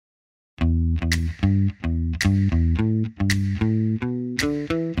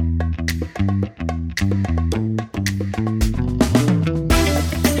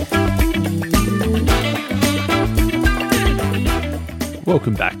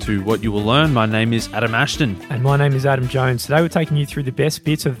Welcome back to What You Will Learn. My name is Adam Ashton. And my name is Adam Jones. Today we're taking you through the best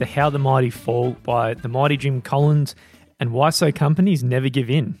bits of the How the Mighty Fall by the mighty Jim Collins and why so companies never give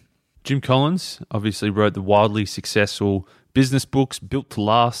in. Jim Collins obviously wrote the wildly successful business books Built to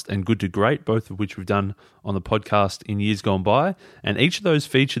Last and Good to Great, both of which we've done on the podcast in years gone by. And each of those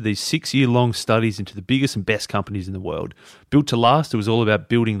featured these 6-year-long studies into the biggest and best companies in the world. Built to Last, it was all about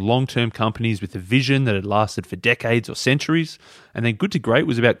building long-term companies with a vision that had lasted for decades or centuries. And then Good to Great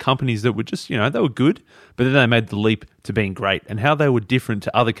was about companies that were just, they were good, but then they made the leap to being great and how they were different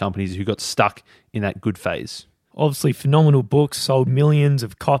to other companies who got stuck in that good phase. Obviously, phenomenal books, sold millions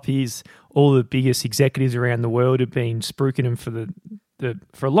of copies. All the biggest executives around the world have been spruiking them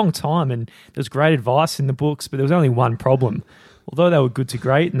for a long time, and there's great advice in the books, but there was only one problem. Although they were good to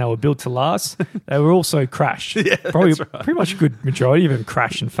great and they were built to last, they were also crashed. Yeah, Probably that's right. pretty much a good majority of them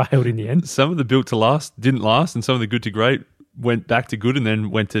crashed and failed in the end. Some of the Built to Last didn't last, and some of the Good to Great went back to good and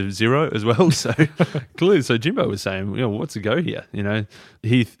then went to zero as well. So clearly, Jimbo was saying, what's the go here?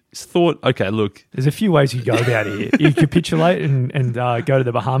 He thought, okay, look, there's a few ways you could go about it. You capitulate and go to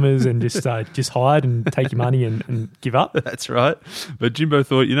the Bahamas and just hide and take your money and give up. That's right. But Jimbo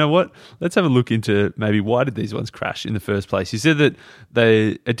thought, you know what? Let's have a look into maybe why did these ones crash in the first place. He said that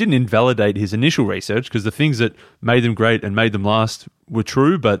it didn't invalidate his initial research because the things that made them great and made them last were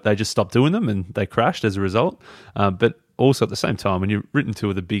true, but they just stopped doing them and they crashed as a result. But also at the same time, when you've written two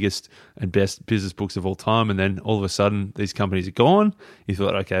of the biggest and best business books of all time, and then all of a sudden these companies are gone, you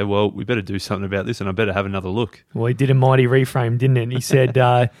thought, okay, well, we better do something about this and I better have another look. Well, he did a mighty reframe, didn't he? And he said,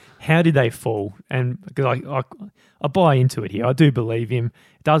 how did they fall? And because I buy into it here. I do believe him.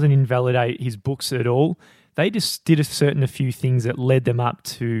 It doesn't invalidate his books at all. They just did a few things that led them up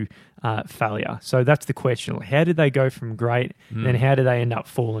to failure. So that's the question. How did they go from great and then how did they end up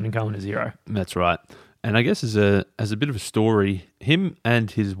falling and going to zero? That's right. And I guess as a bit of a story, him and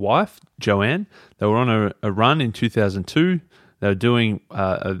his wife, Joanne, they were on a run in 2002. They were doing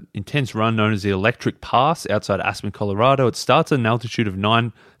an intense run known as the Electric Pass outside Aspen, Colorado. It starts at an altitude of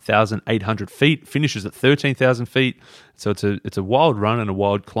 9,800 feet, finishes at 13,000 feet. So it's a wild run and a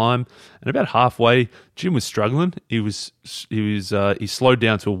wild climb. And about halfway, Jim was struggling. He slowed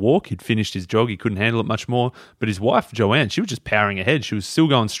down to a walk. He'd finished his jog. He couldn't handle it much more. But his wife, Joanne, she was just powering ahead. She was still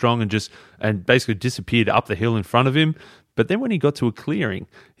going strong and basically disappeared up the hill in front of him. But then when he got to a clearing,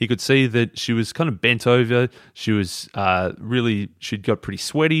 he could see that she was kind of bent over. She was she'd got pretty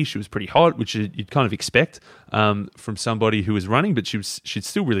sweaty. She was pretty hot, which you'd kind of expect from somebody who was running. But she'd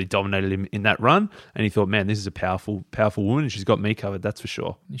still really dominated him in that run. And he thought, man, this is a powerful, powerful woman. And she's got me covered, that's for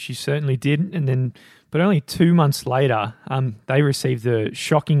sure. She certainly did. But only 2 months later, they received a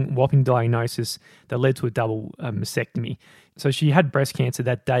whopping diagnosis that led to a double mastectomy. So she had breast cancer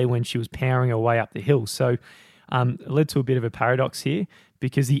that day when she was powering her way up the hill. So it led to a bit of a paradox here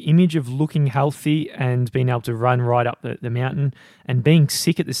because the image of looking healthy and being able to run right up the mountain and being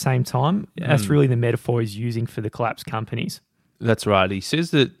sick at the same time, that's really the metaphor he's using for the collapsed companies. That's right. He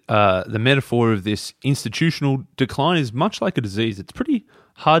says that the metaphor of this institutional decline is much like a disease. It's pretty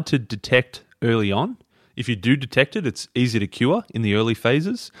hard to detect early on. If you do detect it, it's easy to cure in the early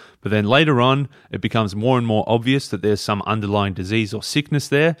phases. But then later on, it becomes more and more obvious that there's some underlying disease or sickness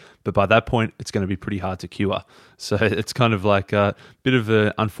there. But by that point, it's going to be pretty hard to cure. So it's kind of like a bit of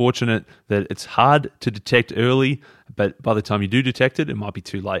unfortunate that it's hard to detect early, but by the time you do detect it, it might be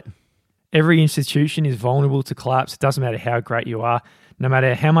too late. Every institution is vulnerable to collapse. It doesn't matter how great you are. No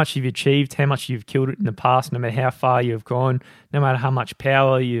matter how much you've achieved, how much you've killed it in the past, no matter how far you've gone, no matter how much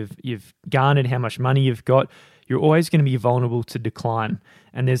power you've garnered, how much money you've got, you're always going to be vulnerable to decline.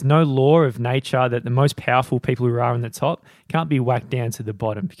 And there's no law of nature that the most powerful people who are on the top can't be whacked down to the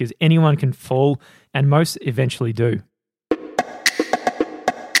bottom because anyone can fall and most eventually do.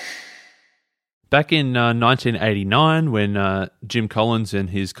 Back in 1989, when Jim Collins and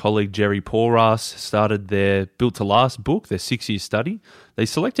his colleague Jerry Porras started their Built to Last book, their 6-year study, they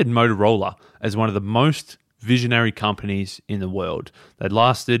selected Motorola as one of the most visionary companies in the world. They'd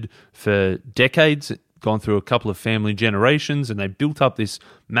lasted for decades, gone through a couple of family generations, and they built up this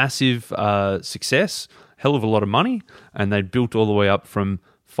massive success, hell of a lot of money, and they'd built all the way up from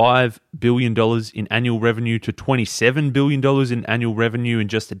 $5 billion in annual revenue to $27 billion in annual revenue in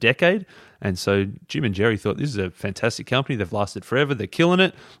just a decade. And so Jim and Jerry thought, this is a fantastic company. They've lasted forever. They're killing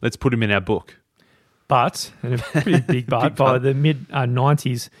it. Let's put them in our book. But, and a pretty big but, by the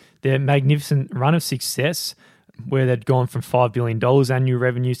mid-90s, their magnificent run of success, where they'd gone from $5 billion annual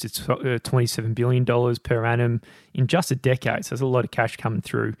revenues to $27 billion per annum in just a decade. So there's a lot of cash coming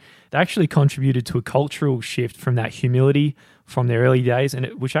through. They actually contributed to a cultural shift from that humility from their early days,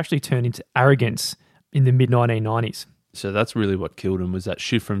 which actually turned into arrogance in the mid-1990s. So that's really what killed him, was that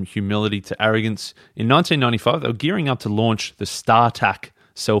shift from humility to arrogance. In 1995, they were gearing up to launch the StarTAC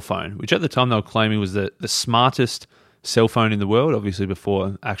cell phone, which at the time they were claiming was the smartest cell phone in the world, obviously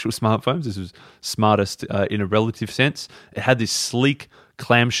before actual smartphones. This was smartest in a relative sense. It had this sleek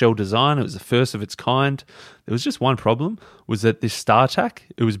clamshell design. It was the first of its kind. There was just one problem, was that this StarTAC,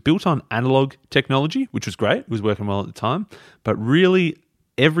 it was built on analog technology, which was great. It was working well at the time. But really,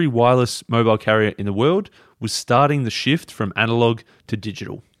 every wireless mobile carrier in the world was starting the shift from analog to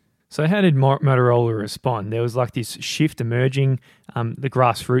digital. So how did Motorola respond? There was like this shift emerging. The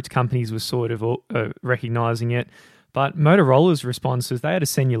grassroots companies were sort of recognizing it. But Motorola's response was they had a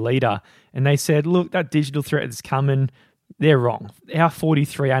senior leader and they said, look, that digital threat is coming. They're wrong. Our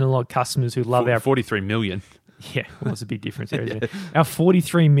 43 analog customers who love our... 43 million. Yeah, well, there's a big difference there, isn't it? Our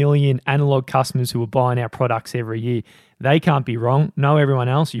 43 million analog customers who are buying our products every year, they can't be wrong. No, everyone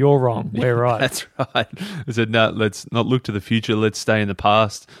else, you're wrong. We're right. That's right. I said, no, let's not look to the future. Let's stay in the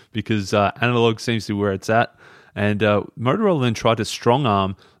past, because analog seems to be where it's at. And Motorola then tried to strong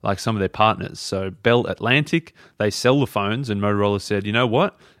arm like some of their partners. So Bell Atlantic, they sell the phones, and Motorola said, you know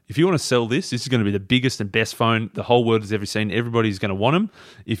what? If you want to sell this is going to be the biggest and best phone the whole world has ever seen. Everybody's going to want them.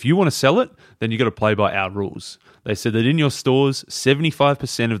 If you want to sell it, then you've got to play by our rules. They said that in your stores,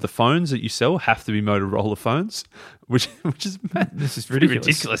 75% of the phones that you sell have to be Motorola phones, which is this is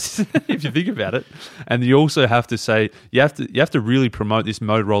ridiculous if you think about it. And you also have to say you have to really promote this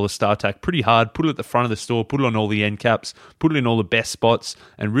Motorola StarTAC pretty hard. Put it at the front of the store, put it on all the end caps, put it in all the best spots,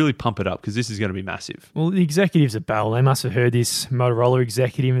 and really pump it up, because this is going to be massive. Well, the executives at Bell, they must have heard this Motorola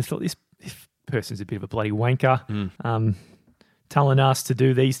executive and thought, this person's a bit of a bloody wanker. Telling us to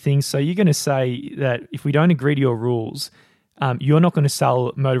do these things. So you're going to say that if we don't agree to your rules, you're not going to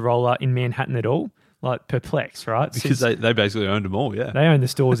sell Motorola in Manhattan at all? Like Perplex, right? Because they basically owned them all, yeah. They own the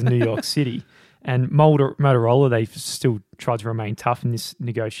stores in New York City. And Motorola, they still tried to remain tough in this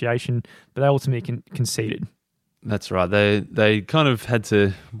negotiation, but they ultimately conceded. That's right. They kind of had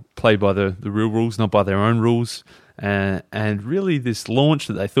to play by the real rules, not by their own rules. And really, this launch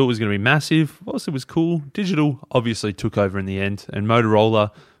that they thought was going to be massive, whilst it was cool, digital obviously took over in the end, and Motorola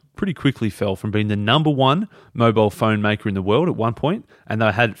pretty quickly fell from being the number one mobile phone maker in the world at one point, and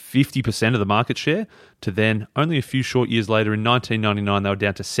they had 50% of the market share, to then only a few short years later in 1999, they were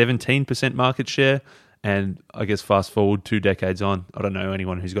down to 17% market share. And I guess fast forward 2 decades on, I don't know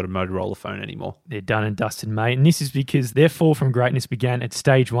anyone who's got a Motorola phone anymore. They're done and dusted, mate. And this is because their fall from greatness began at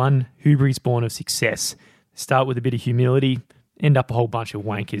stage one, hubris born of success. Start with a bit of humility, end up a whole bunch of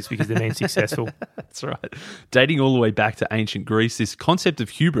wankers because they've been successful. That's right. Dating all the way back to ancient Greece, this concept of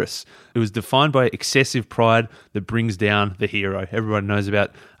hubris, it was defined by excessive pride that brings down the hero. Everyone knows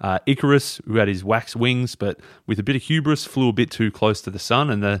about Icarus, who had his wax wings, but with a bit of hubris, flew a bit too close to the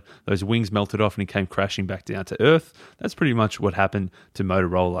sun, and those wings melted off and he came crashing back down to Earth. That's pretty much what happened to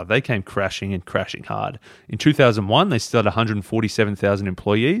Motorola. They came crashing and crashing hard. In 2001, they still had 147,000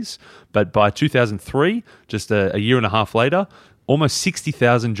 employees, but by 2003, just a year and a half later, almost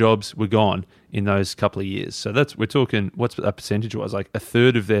 60,000 jobs were gone in those couple of years. So we're talking, what's that percentage was? Like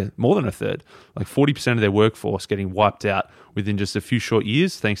more than a third, like 40% of their workforce getting wiped out within just a few short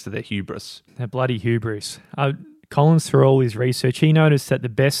years thanks to their hubris. Their bloody hubris. Collins, through all his research, he noticed that the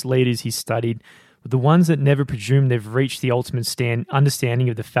best leaders he studied were the ones that never presumed they've reached the ultimate understanding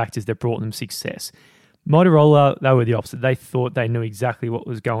of the factors that brought them success. Motorola, they were the opposite. They thought they knew exactly what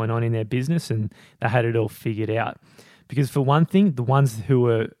was going on in their business and they had it all figured out. Because for one thing, the ones who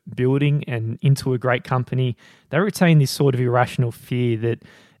were building and into a great company, they retain this sort of irrational fear, that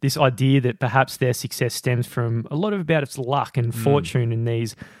this idea that perhaps their success stems from a lot of about its luck and fortune and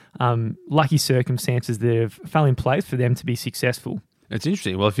these lucky circumstances that have fell in place for them to be successful. It's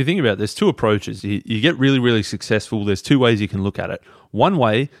interesting. Well, if you think about it, there's two approaches. You get really, really successful. There's two ways you can look at it. One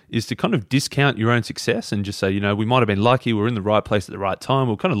way is to kind of discount your own success and just say, we might have been lucky. We're in the right place at the right time.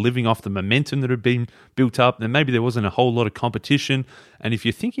 We're kind of living off the momentum that had been built up. And maybe there wasn't a whole lot of competition. And if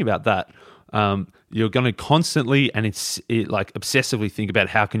you're thinking about that, you're going to constantly and obsessively think about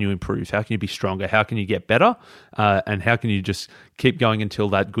how can you improve? How can you be stronger? How can you get better? And how can you just keep going until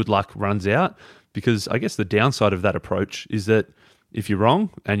that good luck runs out? Because I guess the downside of that approach is that if you're wrong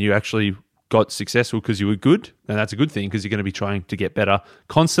and you actually got successful because you were good, then that's a good thing, because you're going to be trying to get better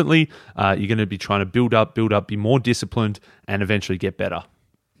constantly. You're going to be trying to build up, be more disciplined, and eventually get better.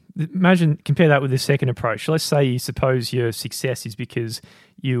 Compare that with the second approach. Let's say you suppose your success is because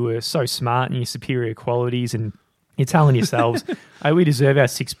you were so smart and your superior qualities, and you're telling yourselves, hey, we deserve our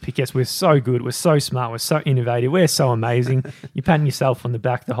six pickets. We're so good. We're so smart. We're so innovative. We're so amazing. You're patting yourself on the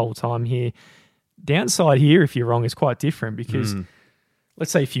back the whole time here. Downside here, if you're wrong, is quite different, because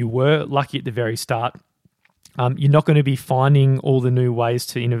let's say if you were lucky at the very start You're not going to be finding all the new ways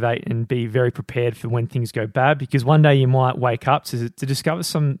to innovate and be very prepared for when things go bad, because one day you might wake up to discover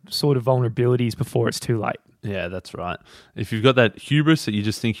some sort of vulnerabilities before it's too late. Yeah, that's right. If you've got that hubris that you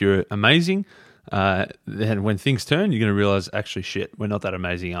just think you're amazing, then when things turn, you're going to realize, actually, shit, we're not that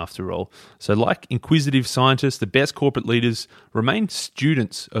amazing after all. So like inquisitive scientists, the best corporate leaders remain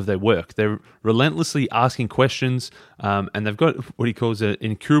students of their work. They're relentlessly asking questions, and they've got what he calls an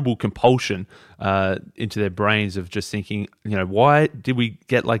incurable compulsion into their brains of just thinking, why did we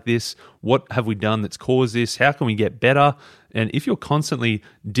get like this? What have we done that's caused this? How can we get better? And if you're constantly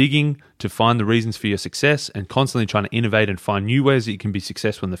digging to find the reasons for your success and constantly trying to innovate and find new ways that you can be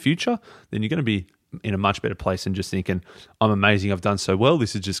successful in the future, then you're going to be in a much better place than just thinking, I'm amazing, I've done so well,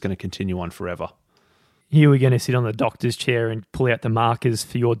 this is just going to continue on forever. Here we're going to sit on the doctor's chair and pull out the markers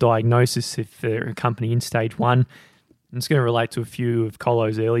for your diagnosis if they're a company in stage 1. And it's going to relate to a few of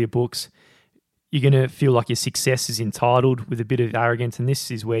Colo's earlier books. You're going to feel like your success is entitled with a bit of arrogance, and this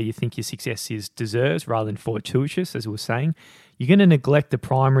is where you think your success is deserved rather than fortuitous, as we were saying. You're going to neglect the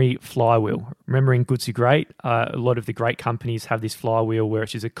primary flywheel. Remember, in Good to Great, a lot of the great companies have this flywheel where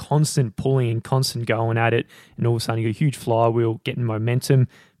it's just a constant pulling and constant going at it, and all of a sudden you got a huge flywheel getting momentum.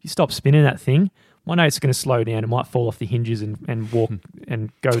 If you stop spinning that thing, one day it's going to slow down. It might fall off the hinges and walk and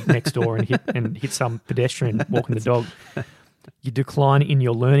go next door and hit some pedestrian walking the dog. You decline in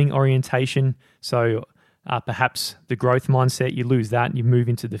your learning orientation. So perhaps the growth mindset, you lose that and you move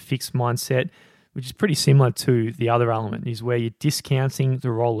into the fixed mindset, which is pretty similar to the other element, is where you're discounting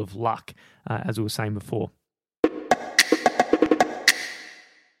the role of luck, as we were saying before.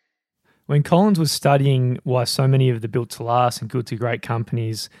 When Collins was studying why so many of the built to last and good to great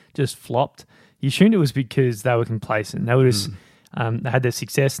companies just flopped, he assumed it was because they were complacent. They were just, they had their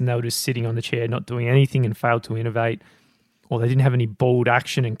success and they were just sitting on the chair, not doing anything, and failed to innovate. Or they didn't have any bold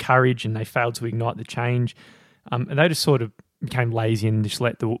action and courage, and they failed to ignite the change. And they just sort of became lazy and just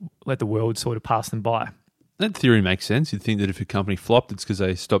let the world sort of pass them by. That theory makes sense. You'd think that if a company flopped, it's because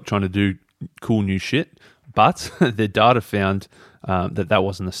they stopped trying to do cool new shit. But their data found that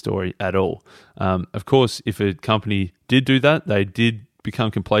wasn't the story at all. Of course, if a company did do that, they did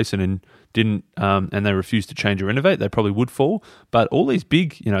become complacent and didn't, and they refused to change or innovate, they probably would fall. But all these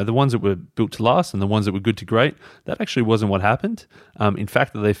big, the ones that were built to last and the ones that were good to great, that actually wasn't what happened. In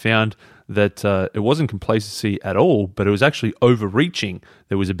fact, they found that it wasn't complacency at all, but it was actually overreaching.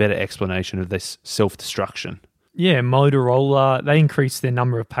 There was a better explanation of this self-destruction. Yeah, Motorola, they increased their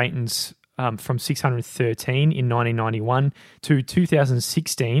number of patents from 613 in 1991 to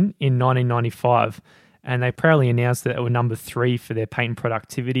 2016 in 1995. And they proudly announced that they were number 3 for their patent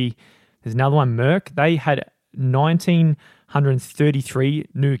productivity. There's another one, Merck. They had 1,933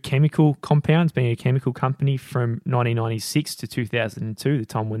 new chemical compounds, being a chemical company from 1996 to 2002, the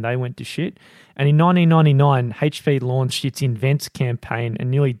time when they went to shit. And in 1999, HP launched its Invent campaign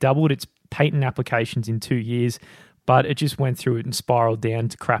and nearly doubled its patent applications in 2 years, but it just went through it and spiraled down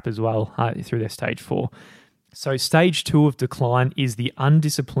to crap as well through their stage 4. So stage 2 of decline is the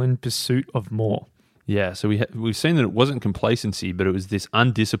undisciplined pursuit of more. Yeah, so we've seen that it wasn't complacency, but it was this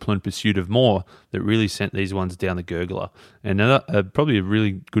undisciplined pursuit of more that really sent these ones down the gurgler. And probably a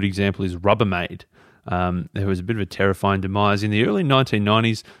really good example is Rubbermaid. There was a bit of a terrifying demise. In the early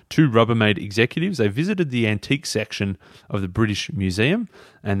 1990s, 2 Rubbermaid executives, they visited the antique section of the British Museum,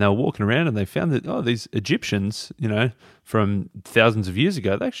 and they were walking around and they found that, these Egyptians, from thousands of years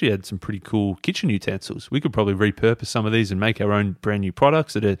ago, they actually had some pretty cool kitchen utensils. We could probably repurpose some of these and make our own brand new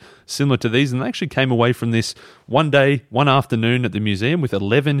products that are similar to these. And they actually came away from this one afternoon at the museum with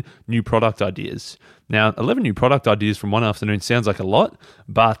 11 new product ideas. Now, 11 new product ideas from one afternoon sounds like a lot,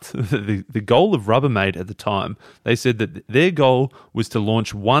 but the goal of Rubbermaid at the time, they said that their goal was to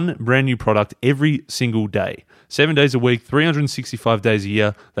launch one brand new product every single day. 7 days a week, 365 days a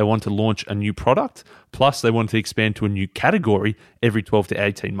year, they want to launch a new product. Plus, they want to expand to a new category every 12 to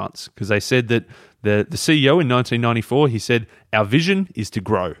 18 months. Because they said that the CEO in 1994, he said, our vision is to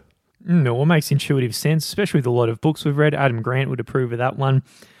grow. No, it makes intuitive sense, especially with a lot of books we've read. Adam Grant would approve of that one.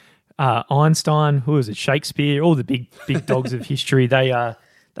 Einstein, who was it? Shakespeare, all the big dogs of history. They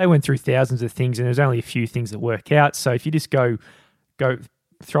went through thousands of things, and there's only a few things that work out. So if you just go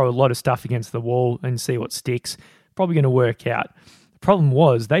throw a lot of stuff against the wall and see what sticks, probably going to work out. The problem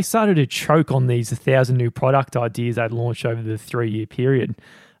was they started to choke on these 1,000 new product ideas they'd launched over the 3-year period.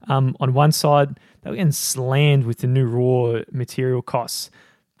 On one side, they were getting slammed with the new raw material costs,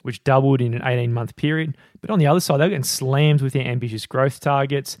 which doubled in an 18-month period. But on the other side, they were getting slammed with their ambitious growth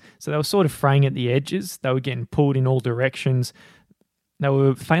targets. So they were sort of fraying at the edges. They were getting pulled in all directions. They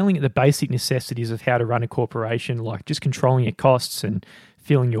were failing at the basic necessities of how to run a corporation, like just controlling your costs and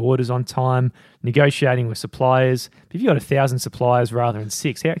filling your orders on time, negotiating with suppliers. But if you've got 1,000 suppliers rather than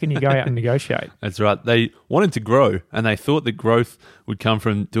 6, how can you go out and negotiate? That's right. They wanted to grow, and they thought that growth would come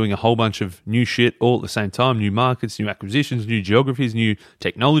from doing a whole bunch of new shit all at the same time, new markets, new acquisitions, new geographies, new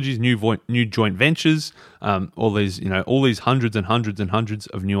technologies, new joint ventures, all these hundreds and hundreds and hundreds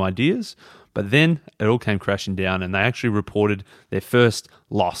of new ideas. But then it all came crashing down, and they actually reported their first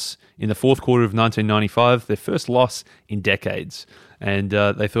loss in the fourth quarter of 1995, their first loss in decades. And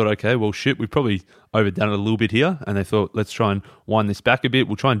they thought, okay, well, shit, we've probably overdone it a little bit here. And they thought, let's try and wind this back a bit.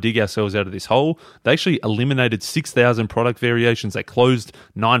 We'll try and dig ourselves out of this hole. They actually eliminated 6,000 product variations. They closed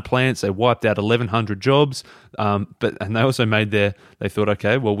 9 plants. They wiped out 1,100 jobs. And they also they thought,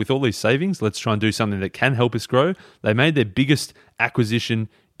 okay, well, with all these savings, let's try and do something that can help us grow. They made their biggest acquisition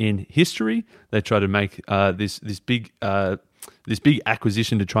in history. They tried to make this big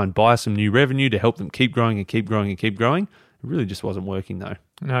acquisition to try and buy some new revenue to help them keep growing and keep growing and keep growing. It really just wasn't working, though.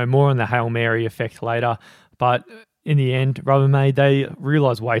 No, more on the Hail Mary effect later. But in the end, Rubbermaid, they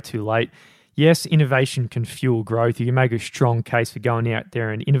realised way too late. Yes, innovation can fuel growth. You can make a strong case for going out there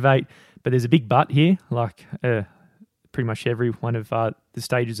and innovate, but there's a big but here, like pretty much every one of the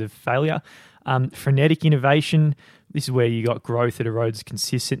stages of failure. Frenetic innovation, this is where you got growth that erodes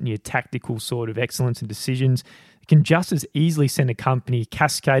consistent and your tactical sort of excellence and decisions. It can just as easily send a company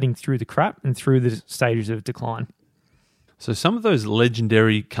cascading through the crap and through the stages of decline. So some of those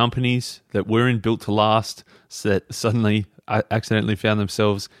legendary companies that were in Built to Last that suddenly accidentally found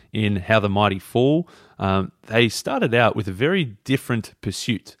themselves in How the Mighty Fall, they started out with a very different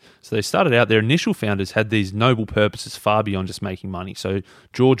pursuit. So they started out, their initial founders had these noble purposes far beyond just making money. So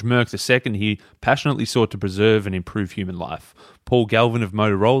George Merck II, he passionately sought to preserve and improve human life. Paul Galvin of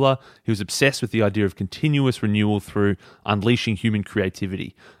Motorola, he was obsessed with the idea of continuous renewal through unleashing human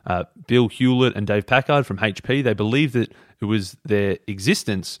creativity. Bill Hewlett and Dave Packard from HP, they believed that it was their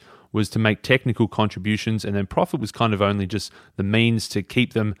existence was to make technical contributions, and then profit was kind of only just the means to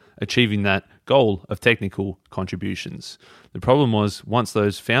keep them achieving that goal of technical contributions. The problem was once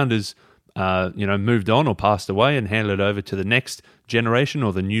those founders moved on or passed away and handed it over to the next generation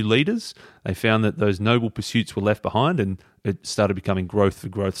or the new leaders, they found that those noble pursuits were left behind, and it started becoming growth for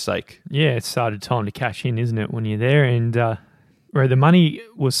growth's sake. Yeah, it started time to cash in, isn't it, when you're there? And where the money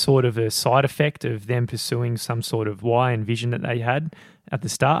was sort of a side effect of them pursuing some sort of why and vision that they had at the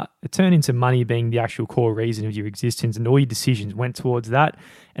start, it turned into money being the actual core reason of your existence, and all your decisions went towards that.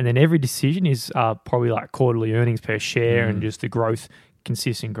 And then every decision is probably like quarterly earnings per share and just the growth,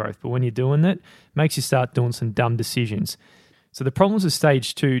 consistent growth. But when you're doing that, it makes you start doing some dumb decisions. So the problems of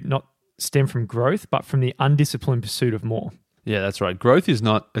stage 2 not stem from growth, but from the undisciplined pursuit of more. Yeah, that's right. Growth is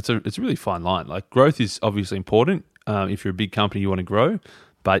not, it's a really fine line. Like growth is obviously important. If you're a big company, you want to grow,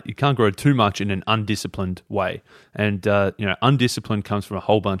 but you can't grow too much in an undisciplined way. And, undisciplined comes from a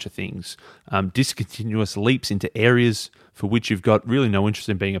whole bunch of things. Discontinuous leaps into areas for which you've got really no interest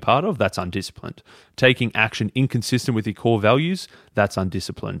in being a part of, that's undisciplined. Taking action inconsistent with your core values, that's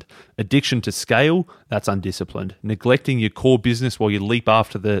undisciplined. Addiction to scale, that's undisciplined. Neglecting your core business while you leap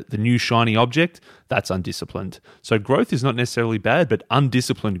after the new shiny object, that's undisciplined. So growth is not necessarily bad, but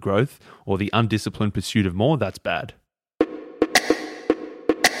undisciplined growth or the undisciplined pursuit of more, that's bad.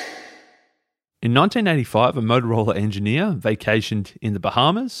 In 1985, a Motorola engineer vacationed in the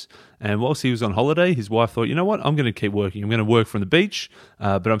Bahamas, and whilst he was on holiday, his wife thought, you know what, I'm going to keep working. I'm going to work from the beach,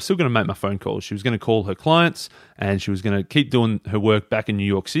 but I'm still going to make my phone calls. She was going to call her clients, and she was going to keep doing her work back in New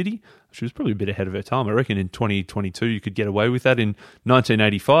York City. She was probably a bit ahead of her time. I reckon in 2022 you could get away with that. In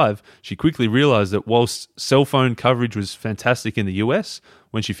 1985, she quickly realized that whilst cell phone coverage was fantastic in the US,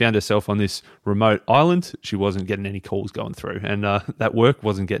 when she found herself on this remote island, she wasn't getting any calls going through, and that work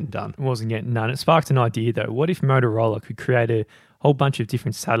wasn't getting done. It wasn't getting done. It sparked an idea, though. What if Motorola could create a whole bunch of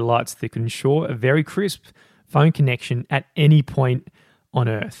different satellites that could ensure a very crisp phone connection at any point on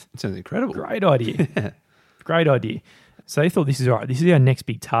Earth? It sounds incredible. Great idea. Yeah. Great idea. So they thought, this is all right. This is our next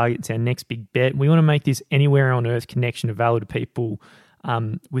big target. It's our next big bet. We want to make this anywhere on Earth connection available to people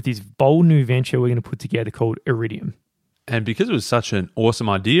with this bold new venture we're going to put together called Iridium. And because it was such an awesome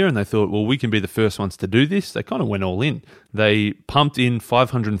idea and they thought, well, we can be the first ones to do this, they kind of went all in. They pumped in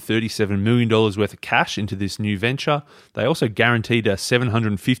 $537 million worth of cash into this new venture. They also guaranteed a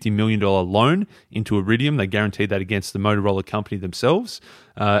 $750 million loan into Iridium. They guaranteed that against the Motorola company themselves.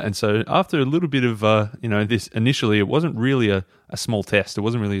 And so after a little bit of, this initially, it wasn't really a small test. It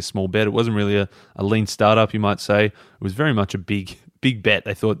wasn't really a small bet. It wasn't really a lean startup, you might say. It was very much a big bet.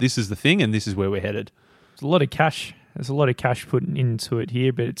 They thought, this is the thing and this is where we're headed. It's a lot of cash. There's a lot of cash put into it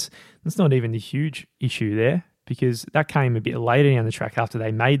here, but it's not even the huge issue there, because that came a bit later down the track after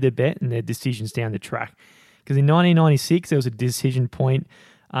they made their bet and their decisions down the track. Because in 1996, there was a decision point.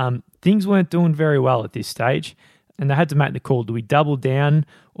 Things weren't doing very well at this stage, and they had to make the call. Do we double down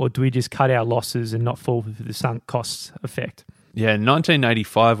or do we just cut our losses and not fall for the sunk costs effect? Yeah, in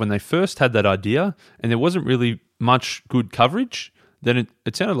 1985, when they first had that idea, and there wasn't really much good coverage, then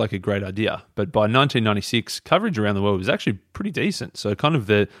it sounded like a great idea. But by 1996, coverage around the world was actually pretty decent. So kind of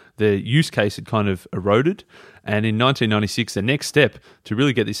the use case had kind of eroded. And in 1996, the next step to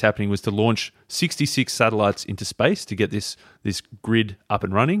really get this happening was to launch 66 satellites into space to get this grid up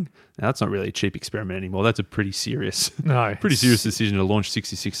and running. Now, that's not really a cheap experiment anymore. That's a pretty serious decision to launch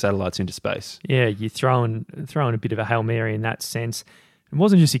 66 satellites into space. Yeah, you're throwing a bit of a Hail Mary in that sense. It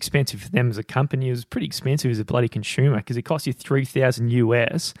wasn't just expensive for them as a company, it was pretty expensive as a bloody consumer because it cost you $3,000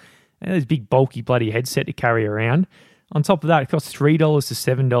 US. And there's a big bulky bloody headset to carry around. On top of that, it costs $3 to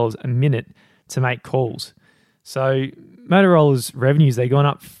 $7 a minute to make calls. So Motorola's revenues, they've gone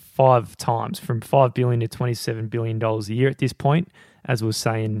up 5 times from $5 billion to $27 billion a year at this point, as was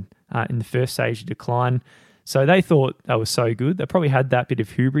saying in the first stage of decline. So they thought they were so good. They probably had that bit of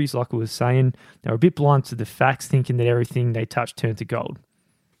hubris, like I was saying. They were a bit blind to the facts, thinking that everything they touched turned to gold.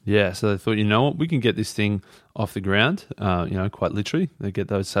 Yeah, so they thought, you know what, we can get this thing off the ground, quite literally. They get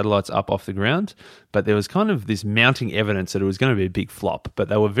those satellites up off the ground. But there was kind of this mounting evidence that it was going to be a big flop. But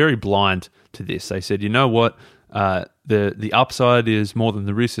they were very blind to this. They said, you know what, the upside is more than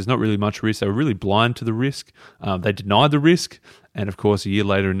the risk. There's not really much risk. They were really blind to the risk. They denied the risk. And of course, a year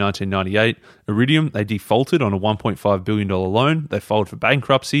later in 1998, Iridium, they defaulted on a $1.5 billion loan. They filed for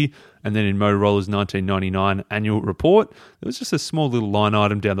bankruptcy. And then in Motorola's 1999 annual report, there was just a small little line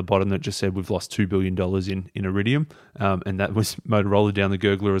item down the bottom that just said, we've lost $2 billion in Iridium. And that was Motorola down the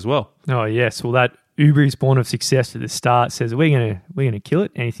gurgler as well. Oh, yes. Well, that hubris born of success at the start says, we're going to kill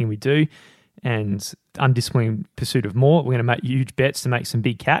it, anything we do. And undisciplined pursuit of more. We're going to make huge bets to make some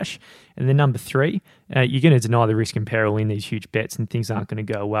big cash. And then number 3, you're going to deny the risk and peril in these huge bets and things aren't going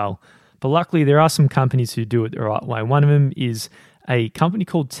to go well. But luckily, there are some companies who do it the right way. One of them is a company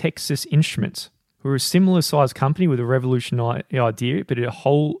called Texas Instruments, who are a similar sized company with a revolutionary idea, but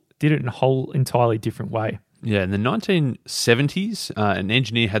did it in a whole entirely different way. Yeah, in the 1970s, an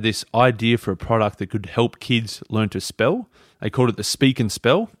engineer had this idea for a product that could help kids learn to spell. They called it the Speak and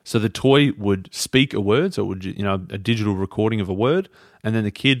Spell. So the toy would speak a word, so it would, a digital recording of a word, and then the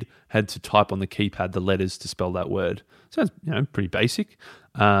kid had to type on the keypad the letters to spell that word. Sounds, pretty basic.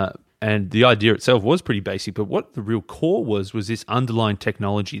 And the idea itself was pretty basic, but what the real core was this underlying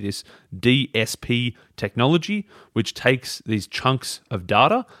technology, this DSP technology, which takes these chunks of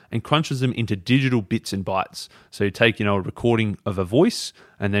data and crunches them into digital bits and bytes. So you take, a recording of a voice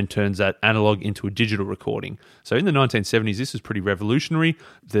and then turns that analog into a digital recording. So in the 1970s, this was pretty revolutionary.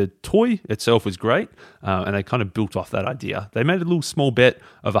 The toy itself was great, and they kind of built off that idea. They made a little small bet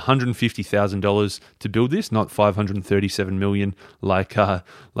of $150,000 to build this, not $537 million like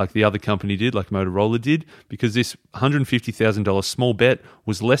the other company did, like Motorola did, because this $150,000 small bet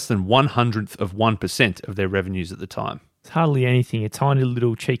was less than 1/100% of their revenues at the time. It's hardly anything, a tiny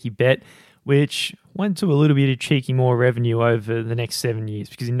little cheeky bet, which went to a little bit of cheeky more revenue over the next 7 years,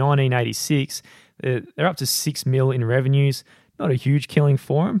 because in 1986, they're up to $6 million in revenues. Not a huge killing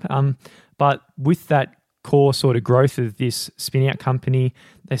for them, but with that core sort of growth of this spin out company,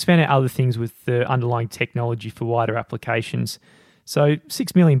 they spent out other things with the underlying technology for wider applications. So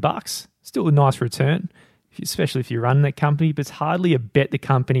 $6 million, still a nice return, especially if you run that company, but it's hardly a bet the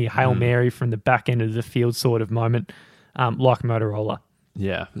company, Hail Mary from the back end of the field sort of moment, like Motorola.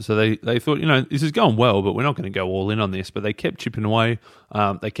 Yeah, so they thought, this is going well, but we're not going to go all in on this. But they kept chipping away.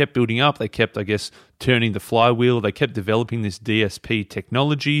 They kept building up. They kept, turning the flywheel. They kept developing this DSP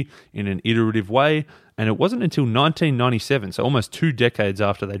technology in an iterative way. And it wasn't until 1997, so almost 2 decades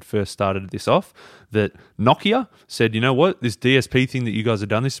after they'd first started this off, that Nokia said, you know what, this DSP thing that you guys have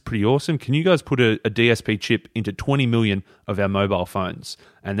done, this is pretty awesome. Can you guys put a DSP chip into 20 million of our mobile phones?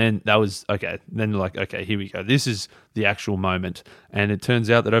 And then that was, okay, then like, okay, here we go. This is the actual moment. And it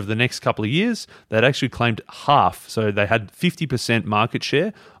turns out that over the next couple of years, they'd actually claimed half. So they had 50% market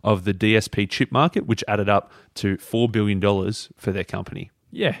share of the DSP chip market, which added up to $4 billion for their company.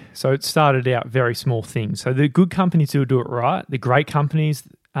 Yeah, so it started out very small things. So the good companies who do it right, the great companies,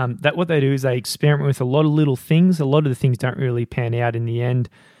 that what they do is they experiment with a lot of little things. A lot of the things don't really pan out in the end,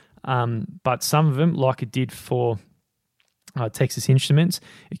 but some of them, like it did for Texas Instruments,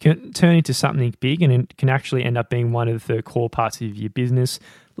 it can turn into something big, and it can actually end up being one of the core parts of your business,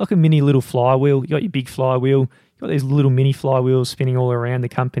 like a mini little flywheel. You got your big flywheel, you got these little mini flywheels spinning all around the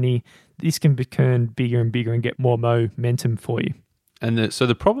company. This can become bigger and bigger and get more momentum for you. And so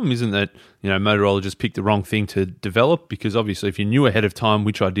the problem isn't that, Motorola just picked the wrong thing to develop, because obviously if you knew ahead of time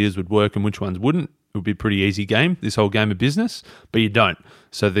which ideas would work and which ones wouldn't, would be a pretty easy game, this whole game of business, but you don't.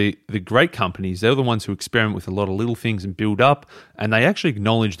 So the great companies, they're the ones who experiment with a lot of little things and build up, and they actually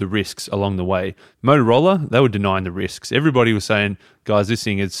acknowledge the risks along the way. Motorola, they were denying the risks. Everybody was saying, guys, this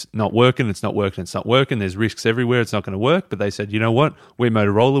thing is not working, it's not working, it's not working. There's risks everywhere, it's not going to work. But they said, you know what? We're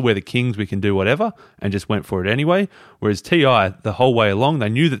Motorola, we're the kings, we can do whatever, and just went for it anyway. Whereas TI, the whole way along, they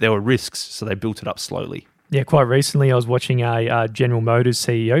knew that there were risks, so they built it up slowly. Yeah, quite recently I was watching a General Motors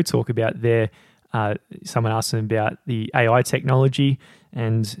CEO talk about someone asked them about the AI technology,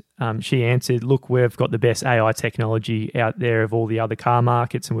 and she answered, look, we've got the best AI technology out there of all the other car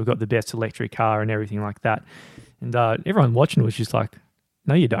markets, and we've got the best electric car and everything like that. And everyone watching was just like,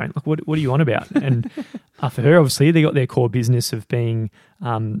 no, you don't. Like, what are you on about? And for her, obviously, they got their core business of being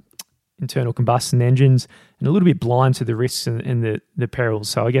internal combustion engines and a little bit blind to the risks and the perils.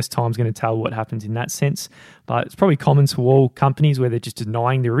 So I guess time's going to tell what happens in that sense. But it's probably common to all companies where they're just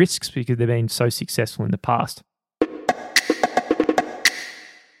denying the risks because they've been so successful in the past.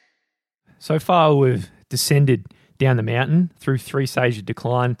 So far, we've descended down the mountain through 3 stages of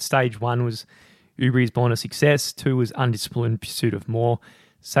decline. Stage 1 was Uber is born of success. 2 was undisciplined pursuit of more.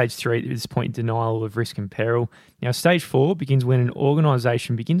 Stage 3, at this point, denial of risk and peril. Now, stage 4 begins when an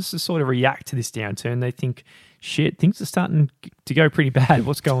organisation begins to sort of react to this downturn. They think, shit, things are starting to go pretty bad.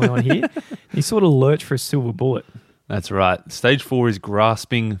 What's going on here? You sort of lurch for a silver bullet. That's right. Stage 4 is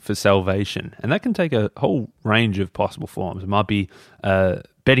grasping for salvation. And that can take a whole range of possible forms. It might be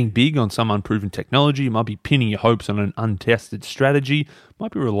betting big on some unproven technology. It might be pinning your hopes on an untested strategy. It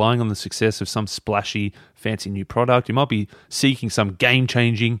might be relying on the success of some splashy, fancy new product. You might be seeking some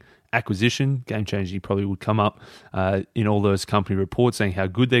game-changing acquisition. Game-changing probably would come up in all those company reports saying how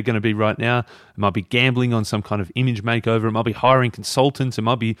good they're going to be right now. It might be gambling on some kind of image makeover. It might be hiring consultants. It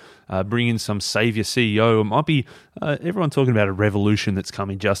might be bringing some savior CEO. It might be everyone talking about a revolution that's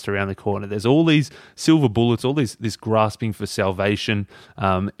coming just around the corner. There's all these silver bullets, all this grasping for salvation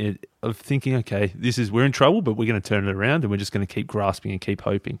of thinking, okay, we're in trouble, but we're going to turn it around and we're just going to keep grasping and keep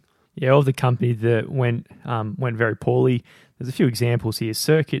hoping. Yeah, of the company that went very poorly, there's a few examples here.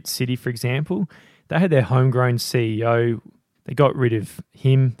 Circuit City, for example, they had their homegrown CEO. They got rid of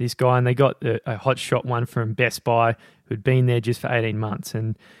him, this guy, and they got a hotshot one from Best Buy who'd been there just for 18 months.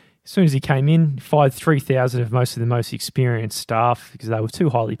 And as soon as he came in, fired 3,000 of most of the most experienced staff because they were too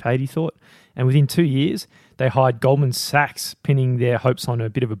highly paid, he thought. And within 2 years, they hired Goldman Sachs, pinning their hopes on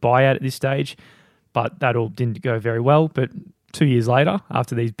a bit of a buyout at this stage. But that all didn't go very well. But 2 years later,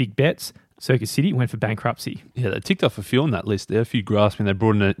 after these big bets, Circuit City went for bankruptcy. Yeah, they ticked off a few on that list there, a few grasping. They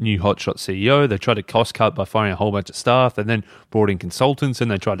brought in a new hotshot CEO. They tried to cost cut by firing a whole bunch of staff. They then brought in consultants and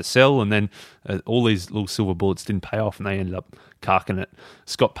they tried to sell. And then all these little silver bullets didn't pay off and they ended up carking it.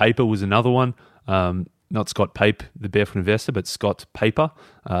 Scott Paper was another one. Not Scott Pape, the barefoot investor, but Scott Paper,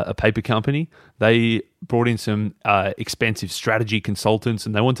 a paper company. They brought in some expensive strategy consultants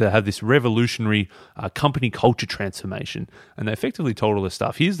and they wanted to have this revolutionary company culture transformation. And they effectively told all this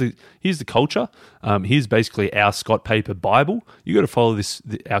stuff. Here's the culture. Here's basically our Scott Paper Bible. You got to follow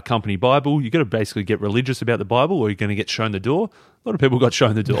our company Bible. You got to basically get religious about the Bible or you're going to get shown the door. A lot of people got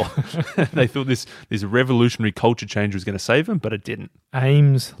shown the door. They thought this revolutionary culture change was going to save them, but it didn't.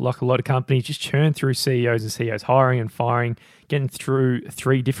 AIMS, like a lot of companies, just churned through CEOs, hiring and firing, getting through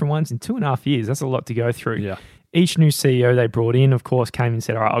 3 different ones in 2.5 years. That's a lot to go through. Yeah. Each new CEO they brought in, of course, came and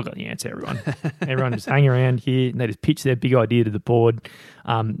said, all right, I've got the answer, everyone. Everyone just hang around here and they just pitch their big idea to the board,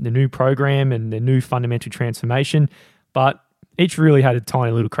 the new program and the new fundamental transformation. But each really had a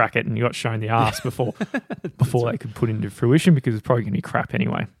tiny little crack at it and you got shown the arse before they could put it into fruition because it's probably going to be crap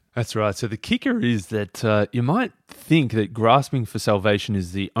anyway. That's right. So the kicker is that you might think that grasping for salvation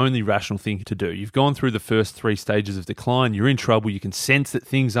is the only rational thing to do. You've gone through the first 3 stages of decline. You're in trouble. You can sense that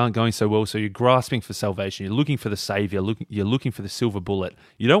things aren't going so well. So you're grasping for salvation. You're looking for the savior. You're looking for the silver bullet.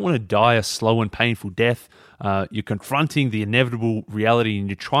 You don't want to die a slow and painful death. You're confronting the inevitable reality and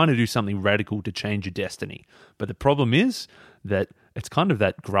you're trying to do something radical to change your destiny. But the problem is that it's kind of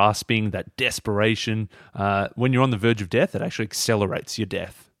that grasping, that desperation. When you're on the verge of death, it actually accelerates your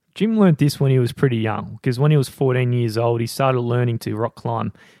death. Jim learned this when he was pretty young because when he was 14 years old, he started learning to rock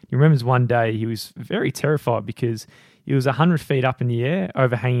climb. He remembers one day he was very terrified because he was 100 feet up in the air,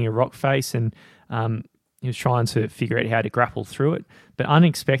 overhanging a rock face, and he was trying to figure out how to grapple through it. But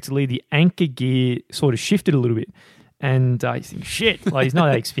unexpectedly, the anchor gear sort of shifted a little bit. And he's thinking, shit, like he's not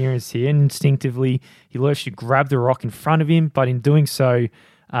that experienced here. And instinctively, he lurched to grab the rock in front of him. But in doing so,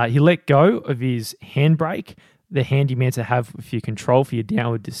 he let go of his handbrake, the hand you meant to have for your control for your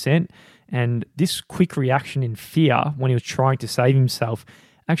downward descent. And this quick reaction in fear when he was trying to save himself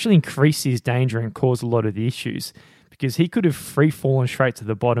actually increased his danger and caused a lot of the issues. because he could have free fallen straight to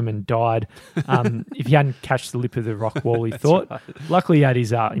the bottom and died if he hadn't catched the lip of the rock wall, he thought. Right. Luckily, he had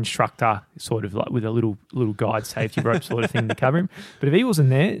his instructor sort of like with a little guide safety rope sort of thing to cover him. But if he wasn't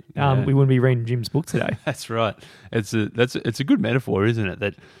there, we wouldn't be reading Jim's book today. That's right. It's a good metaphor, isn't it?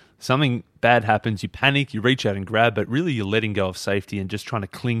 That something bad happens, you panic, you reach out and grab, but really you're letting go of safety and just trying to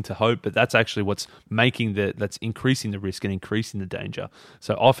cling to hope. But that's actually what's that's increasing the risk and increasing the danger.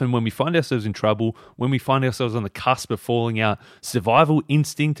 So often when we find ourselves in trouble, when we find ourselves on the cusp of falling out, survival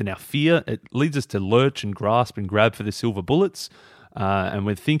instinct and our fear, it leads us to lurch and grasp and grab for the silver bullets. And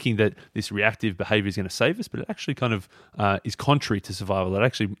we're thinking that this reactive behavior is going to save us, but it actually kind of is contrary to survival. It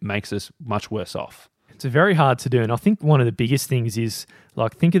actually makes us much worse off. It's very hard to do. And I think one of the biggest things is,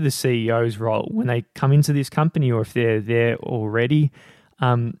 like, think of the CEO's role when they come into this company, or if they're there already.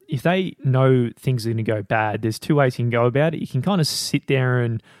 If they know things are going to go bad, there's two ways you can go about it. You can kind of sit there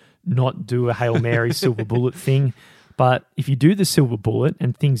and not do a Hail Mary silver bullet thing. But if you do the silver bullet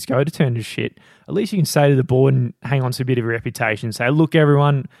and things go to turn to shit, at least you can say to the board and hang on to a bit of a reputation. Say, look,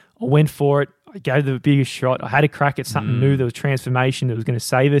 everyone, I went for it. I gave the biggest shot. I had a crack at something new. There was transformation that was going to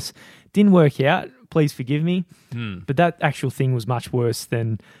save us. Didn't work out. Please forgive me. But that actual thing was much worse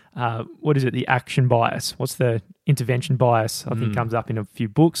than, the action bias? What's the intervention bias? I think comes up in a few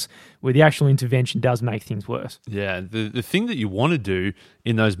books, where the actual intervention does make things worse. Yeah, the thing that you want to do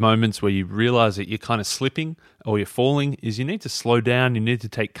in those moments where you realize that you're kind of slipping or you're falling is you need to slow down. You need to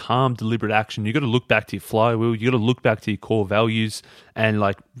take calm, deliberate action. You've got to look back to your flywheel. You've got to look back to your core values and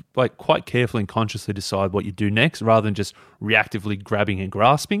like quite carefully and consciously decide what you do next, rather than just reactively grabbing and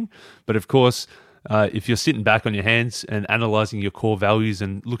grasping. But of course, if you're sitting back on your hands and analyzing your core values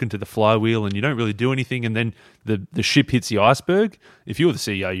and looking to the flywheel and you don't really do anything, and then the ship hits the iceberg, if you're the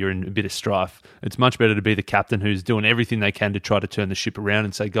CEO, you're in a bit of strife. It's much better to be the captain who's doing everything they can to try to turn the ship around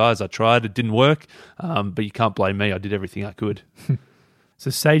and say, guys, I tried, it didn't work, but you can't blame me. I did everything I could.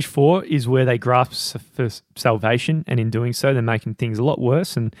 So stage 4 is where they grasp for salvation, and in doing so, they're making things a lot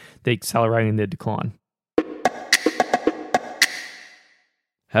worse and they're accelerating their decline.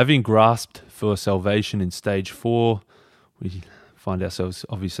 Having grasped for salvation in stage 4, we find ourselves,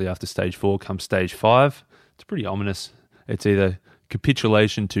 obviously, after stage 4 comes stage 5. It's pretty ominous. It's either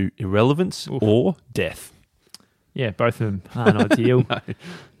capitulation to irrelevance or death. Yeah, both of them aren't ideal. No.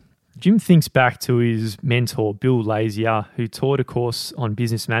 Jim thinks back to his mentor, Bill Lazier, who taught a course on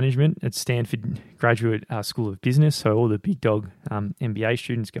business management at Stanford Graduate School of Business. So all the big dog MBA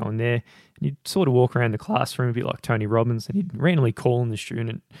students go in there. And you'd sort of walk around the classroom a bit like Tony Robbins, and he'd randomly call on the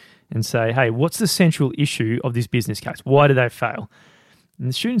student and say, hey, what's the central issue of this business case? Why do they fail? And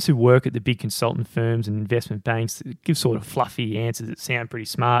the students who work at the big consultant firms and investment banks give sort of fluffy answers that sound pretty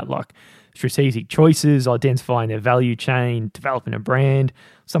smart, like strategic choices, identifying their value chain, developing a brand,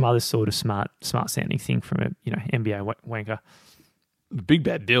 some other sort of smart sounding thing from a MBA wanker. Big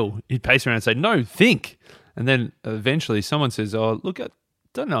bad Bill, he'd pace around and say, no, think. And then eventually someone says, oh, look, I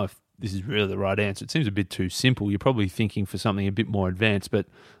don't know if this is really the right answer. It seems a bit too simple. You're probably thinking for something a bit more advanced, but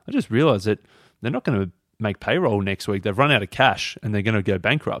I just realized that they're not going to make payroll next week. They've run out of cash and they're going to go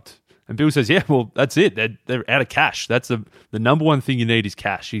bankrupt. And Bill says, yeah, well, that's it. They're out of cash. That's the number one thing you need is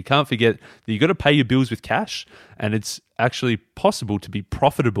cash. You can't forget that you've got to pay your bills with cash, and it's actually possible to be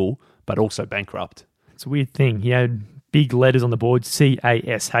profitable but also bankrupt. It's a weird thing. He had big letters on the board,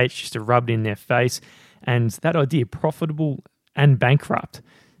 CASH, just to rub it in their face. And that idea, profitable and bankrupt,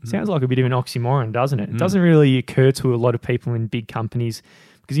 sounds like a bit of an oxymoron, doesn't it? It doesn't really occur to a lot of people in big companies,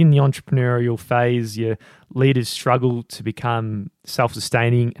 because in the entrepreneurial phase, your leaders struggle to become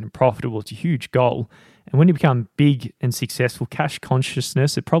self-sustaining and profitable. It's a huge goal. And when you become big and successful, cash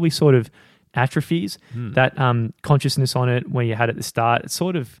consciousness, it probably sort of atrophies. That consciousness on it, when you had at the start, it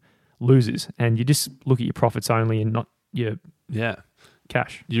sort of loses. And you just look at your profits only and not your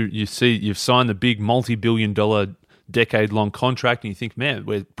cash. You see, you've signed the big multi-billion-dollar decade-long contract and you think, man,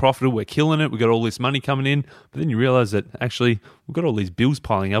 we're profitable, we're killing it, we've got all this money coming in, but then you realize that actually we've got all these bills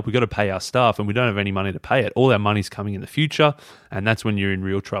piling up, we've got to pay our staff and we don't have any money to pay it. All our money's coming in the future, and that's when you're in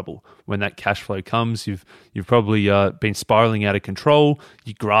real trouble. When that cash flow comes, you've probably been spiraling out of control,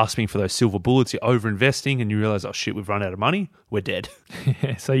 you're grasping for those silver bullets, you're over-investing, and you realize, oh shit, we've run out of money, we're dead.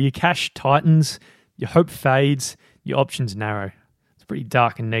 So your cash tightens, your hope fades, your options narrow. Pretty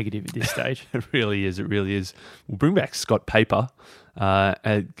dark and negative at this stage. It really is. We'll bring back Scott Paper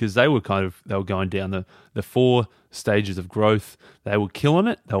because they were going down the 4 stages of growth. They were killing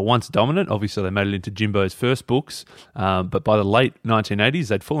it. They were once dominant. Obviously, they made it into Jimbo's first books. But by the late 1980s,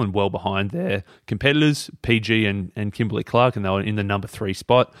 they'd fallen well behind their competitors, PG and Kimberly-Clark, and they were in the number 3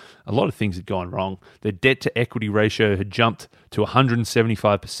 spot. A lot of things had gone wrong. Their debt-to-equity ratio had jumped to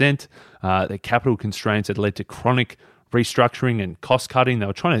 175%. Their capital constraints had led to chronic restructuring and cost cutting. They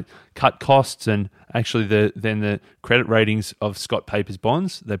were trying to cut costs, and actually then the credit ratings of Scott Paper's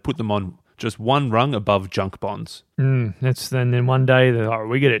bonds, they put them on just one rung above junk bonds. Then one day they're like,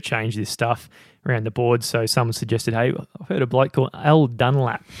 we got to change this stuff around the board. So someone suggested, hey, I've heard a bloke called Al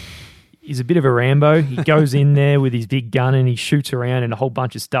Dunlap. He's a bit of a Rambo. He goes in there with his big gun and he shoots around and a whole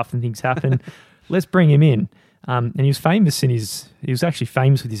bunch of stuff and things happen. Let's bring him in. And he was actually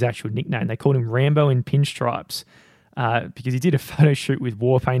famous with his actual nickname. They called him Rambo in Pinstripes. Because he did a photo shoot with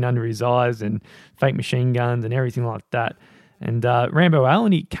war paint under his eyes and fake machine guns and everything like that. And Rambo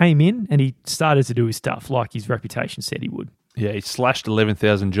Allen, he came in and he started to do his stuff like his reputation said he would. Yeah, he slashed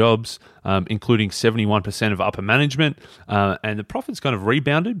 11,000 jobs, including 71% of upper management. And the profits kind of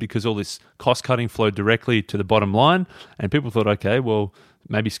rebounded because all this cost cutting flowed directly to the bottom line. And people thought, okay, well,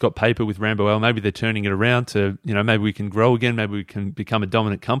 maybe Scott Paper with Rambo Al, maybe they're turning it around to, maybe we can grow again, maybe we can become a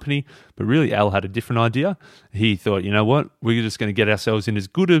dominant company. But really, Al had a different idea. He thought, you know what, we're just going to get ourselves in as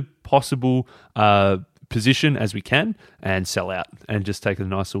good a possible position as we can and sell out and just take a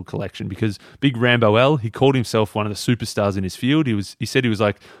nice little collection. Because big Rambo Al, he called himself one of the superstars in his field. He said he was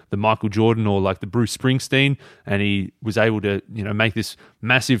like the Michael Jordan or like the Bruce Springsteen, and he was able to, make this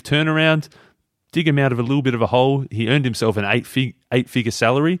massive turnaround, dig him out of a little bit of a hole. He earned himself an eight-figure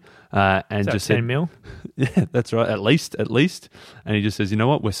salary, and just said, 10 mil? Yeah, that's right, at least. And he just says, you know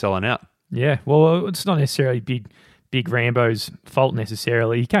what, we're selling out. Yeah, well, it's not necessarily Big Rambo's fault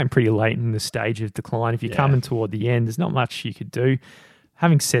necessarily. He came pretty late in the stage of decline. If you're coming toward the end, there's not much you could do.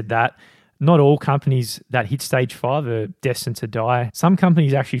 Having said that, not all companies that hit stage 5 are destined to die. Some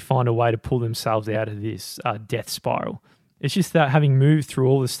companies actually find a way to pull themselves out of this death spiral. It's just that having moved through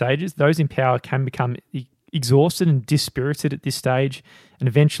all the stages, those in power can become exhausted and dispirited at this stage, and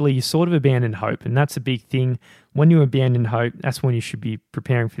eventually you sort of abandon hope. And that's a big thing. When you abandon hope, that's when you should be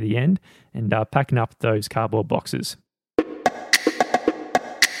preparing for the end and packing up those cardboard boxes.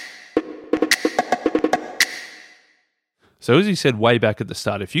 So as he said way back at the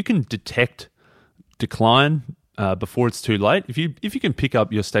start, if you can detect decline before it's too late, if you can pick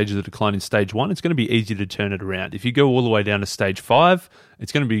up your stages of decline in stage 1, it's going to be easy to turn it around. If you go all the way down to stage 5,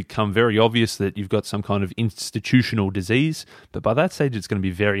 it's going to become very obvious that you've got some kind of institutional disease. But by that stage, it's going to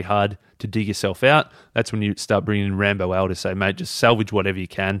be very hard to dig yourself out. That's when you start bringing in Rambo Al to say, mate, just salvage whatever you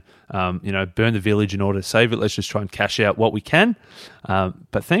can. Burn the village in order to save it. Let's just try and cash out what we can.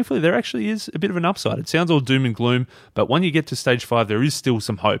 But thankfully, there actually is a bit of an upside. It sounds all doom and gloom, but when you get to stage 5, there is still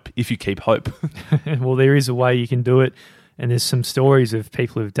some hope if you keep hope. Well, there is a way you can do it, and there's some stories of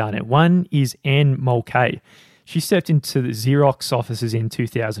people who've done it. One is Anne Mulcahy. She stepped into the Xerox offices in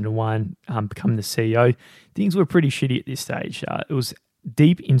 2001, becoming the CEO. Things were pretty shitty at this stage. It was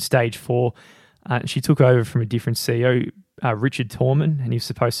deep in stage 4. She took over from a different CEO, Richard Torman, and he was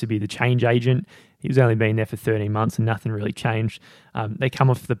supposed to be the change agent. He was only been there for 13 months and nothing really changed. They come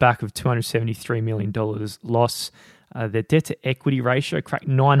off the back of $273 million loss. Their debt-to-equity ratio cracked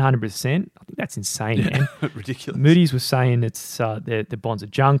 900%. I think that's insane, man. Ridiculous. Moody's was saying it's their bonds are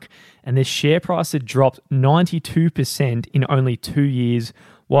junk, and their share price had dropped 92% in only 2 years,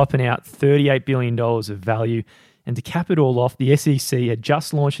 wiping out $38 billion of value. And to cap it all off, the SEC had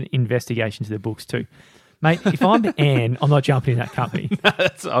just launched an investigation to their books too. Mate, if I'm Anne, I'm not jumping in that company.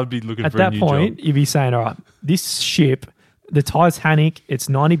 I'd be looking At for a that new point, job. you'd be saying, all right, this ship, the Titanic, it's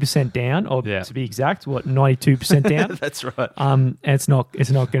 90% down, or to be exact, 92% down. That's right. And it's not going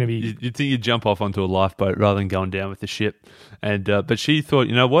to be. You'd think you'd jump off onto a lifeboat rather than going down with the ship. And but she thought,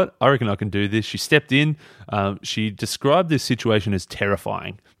 you know what? I reckon I can do this. She stepped in. She described this situation as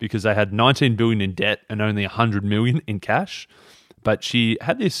terrifying because they had $19 billion in debt and only $100 million in cash. But she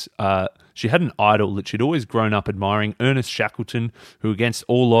had this. She had an idol that she'd always grown up admiring, Ernest Shackleton, who against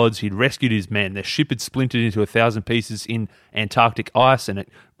all odds, he'd rescued his men. Their ship had splintered into 1,000 pieces in Antarctic ice and it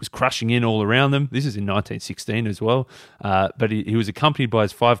was crushing in all around them. This is in 1916 as well. But he was accompanied by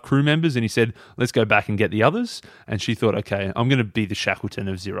his 5 crew members and he said, let's go back and get the others. And she thought, okay, I'm going to be the Shackleton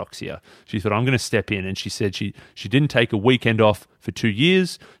of Xerox here. She thought, I'm going to step in. And she said she didn't take a weekend off for 2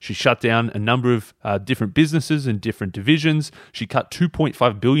 years. She shut down a number of different businesses and different divisions. She cut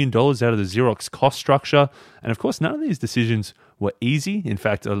 $2.5 billion out of the Xerox cost structure. And of course, none of these decisions were easy. In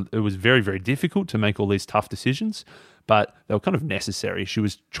fact, it was very, very difficult to make all these tough decisions, but they were kind of necessary. She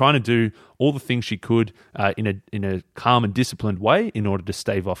was trying to do all the things she could in a calm and disciplined way in order to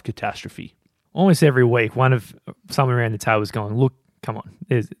stave off catastrophe. Almost every week, someone around the table was going, look, come on,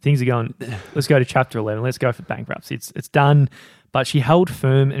 things are going, let's go to Chapter 11, let's go for bankruptcy. It's done. But she held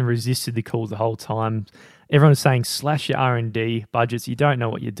firm and resisted the calls the whole time. Everyone was saying, slash your R&D budgets, you don't know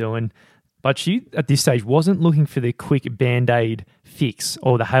what you're doing. But she, at this stage, wasn't looking for the quick Band-Aid fix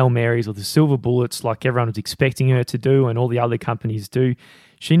or the Hail Marys or the silver bullets like everyone was expecting her to do and all the other companies do.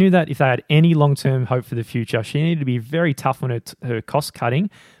 She knew that if they had any long-term hope for the future, she needed to be very tough on her cost-cutting,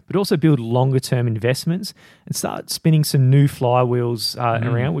 but also build longer-term investments and start spinning some new flywheels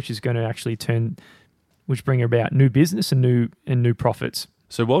around, which is going to actually which bring about new business and new profits.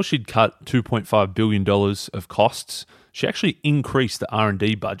 So while she'd cut $2.5 billion of costs, she actually increased the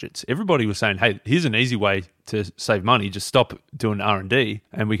R&D budgets. Everybody was saying, hey, here's an easy way to save money. Just stop doing R&D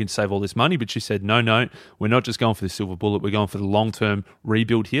and we can save all this money. But she said, no, we're not just going for the silver bullet. We're going for the long-term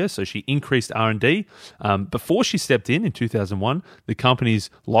rebuild here. So she increased R&D. Before she stepped in 2001, the company's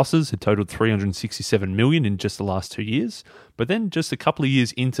losses had totaled $367 million in just the last 2 years. But then just a couple of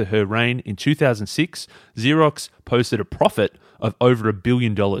years into her reign, in 2006, Xerox posted a profit of over $1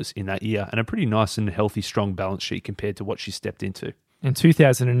 billion in that year, and a pretty nice and healthy, strong balance sheet compared to what she stepped into. In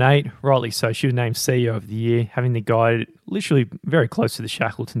 2008, rightly so, she was named CEO of the Year, having the guide literally very close to the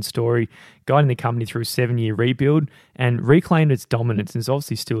Shackleton story, guiding the company through a 7-year rebuild and reclaimed its dominance, and is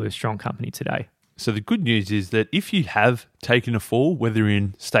obviously still a strong company today. So the good news is that if you have taken a fall, whether you're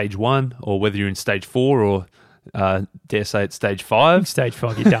in stage 1 or whether you're in stage 4 or dare say it's stage 5. Stage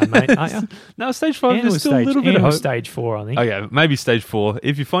 5, you're done, mate, aren't you? No, stage 5, there's still a little bit of hope. Stage 4, I think. Okay, maybe stage 4.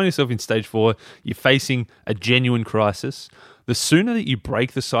 If you find yourself in stage 4, you're facing a genuine crisis. The sooner that you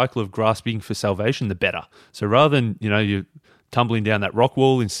break the cycle of grasping for salvation, the better. So rather than, you're tumbling down that rock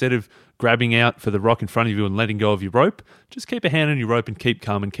wall, instead of grabbing out for the rock in front of you and letting go of your rope, just keep a hand on your rope and keep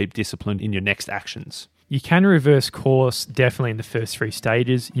calm and keep disciplined in your next actions. You can reverse course definitely in the first 3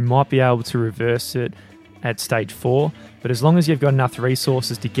 stages. You might be able to reverse it at stage 4, but as long as you've got enough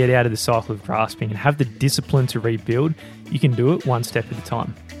resources to get out of the cycle of grasping and have the discipline to rebuild, you can do it one step at a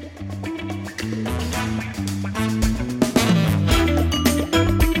time.